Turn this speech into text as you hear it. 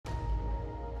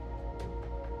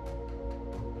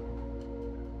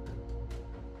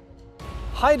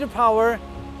Hydropower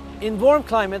in warm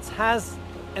climates has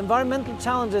environmental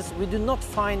challenges we do not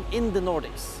find in the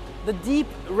Nordics. The deep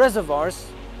reservoirs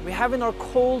we have in our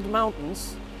cold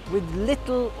mountains with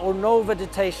little or no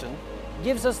vegetation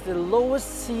gives us the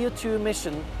lowest CO2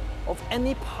 emission of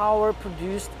any power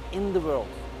produced in the world.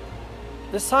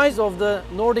 The size of the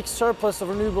Nordic surplus of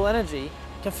renewable energy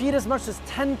can feed as much as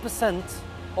 10%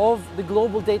 of the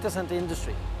global data center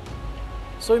industry.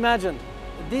 So imagine,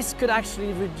 this could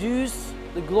actually reduce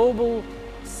the global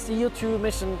CO2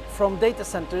 emission from data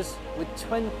centers with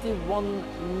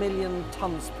 21 million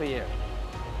tons per year.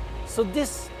 So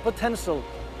this potential,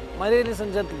 my ladies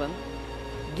and gentlemen,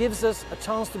 gives us a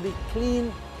chance to be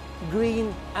clean,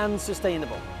 green and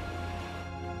sustainable.